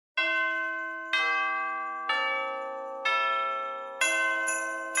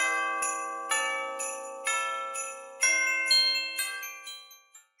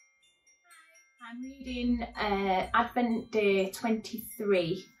Reading Advent Day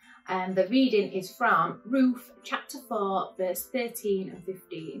 23, and the reading is from Ruth chapter 4 verse 13 and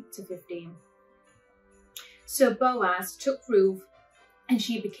 15 to 15. So Boaz took Ruth and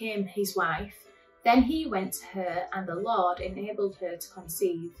she became his wife. Then he went to her and the Lord enabled her to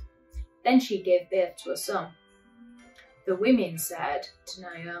conceive. Then she gave birth to a son. The women said to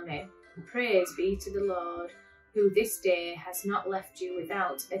Naomi, "Praise be to the Lord, who this day has not left you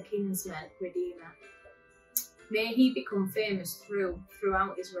without a kinsman redeemer. May he become famous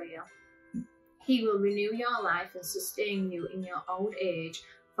throughout Israel. He will renew your life and sustain you in your old age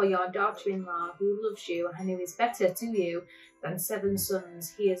for your daughter-in-law who loves you and who is better to you than 7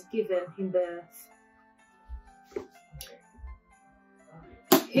 sons he has given him birth."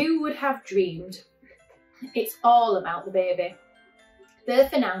 Who would have dreamed? It's all about the baby.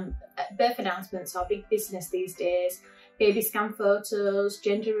 Birth announcements are big business these days. Baby scan photos,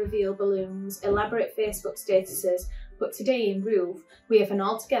 gender reveal balloons, elaborate Facebook statuses. But today in Ruth, we have an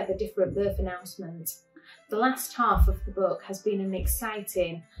altogether different birth announcement. The last half of the book has been an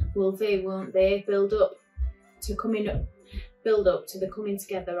exciting will they, won't they build up to the coming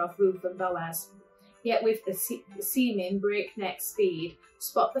together of Ruth and Boaz. Yet with the seeming breakneck speed,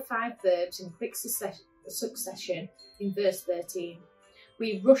 spot the 5 verbs in quick succession in verse 13.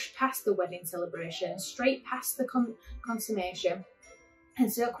 We rush past the wedding celebration, straight past the consummation,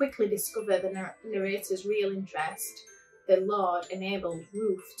 and so quickly discover the narrator's real interest. The Lord enabled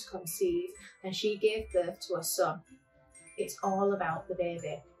Ruth to conceive, and she gave birth to a son. It's all about the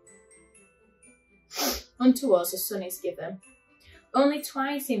baby. Unto us a son is given. Only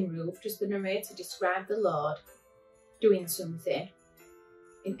twice in Ruth does the narrator describe the Lord doing something.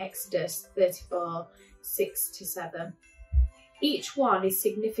 In Exodus 34, 6-7. Each one is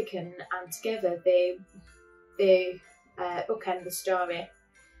significant and together they bookend the story.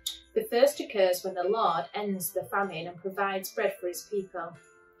 The first occurs when the Lord ends the famine and provides bread for his people.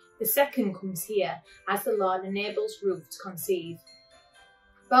 The second comes here as the Lord enables Ruth to conceive.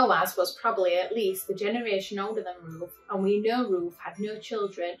 Boaz was probably at least the generation older than Ruth, and we know Ruth had no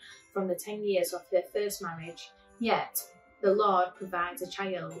children from the 10 years of her first marriage, yet the Lord provides a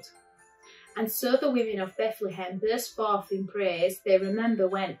child. And so the women of Bethlehem burst forth in praise. They remember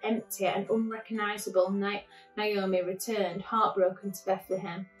when empty and unrecognisable Naomi returned heartbroken to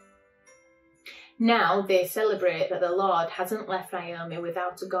Bethlehem. Now they celebrate that the Lord hasn't left Naomi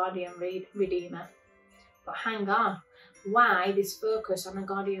without a guardian redeemer. But hang on, why this focus on a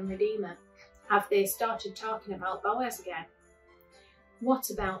guardian redeemer? Have they started talking about Boaz again? What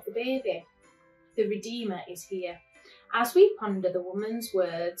about the baby? The redeemer is here. As we ponder the woman's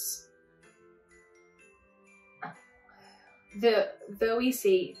words, though we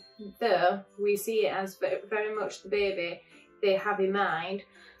see it as very much the baby they have in mind,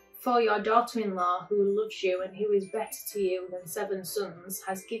 for your daughter-in-law who loves you and who is better to you than 7 sons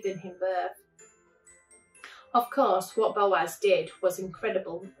has given him birth. Of course, what Boaz did was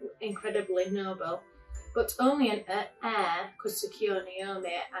incredibly noble, but only an heir could secure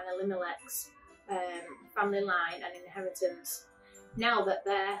Naomi and Elimelech's family line and inheritance. Now that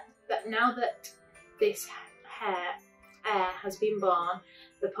this heir has been born,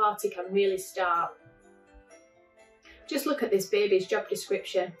 the party can really start. Just look at this baby's job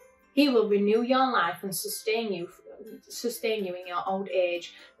description. He will renew your life and sustain you in your old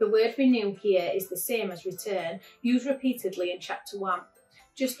age. The word renew here is the same as return, used repeatedly in chapter 1.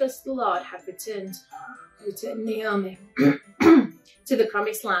 Just as the Lord had returned Naomi to the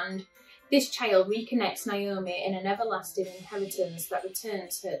promised land, this child reconnects Naomi in an everlasting inheritance that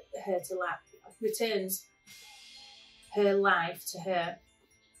returns her life to her.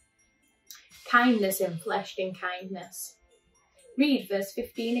 Kindness enfleshed in kindness. Read verse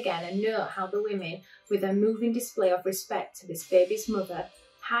 15 again and note how the women, with a moving display of respect to this baby's mother,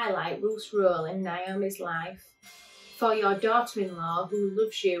 highlight Ruth's role in Naomi's life. For your daughter-in-law who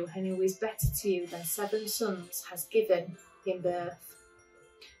loves you and who is better to you than 7 sons has given him birth.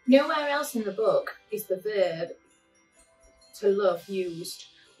 Nowhere else in the book is the verb to love used.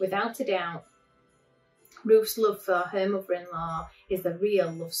 Without a doubt, Ruth's love for her mother-in-law is the real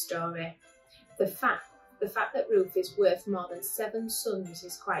love story. The fact that Ruth is worth more than 7 sons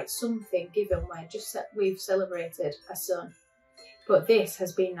is quite something, given we've celebrated a son. But this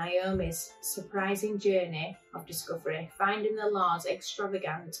has been Naomi's surprising journey of discovery, finding the Lord's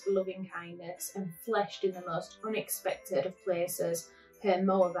extravagant loving kindness enfleshed in the most unexpected of places, her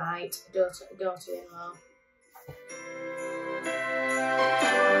Moabite daughter-in-law.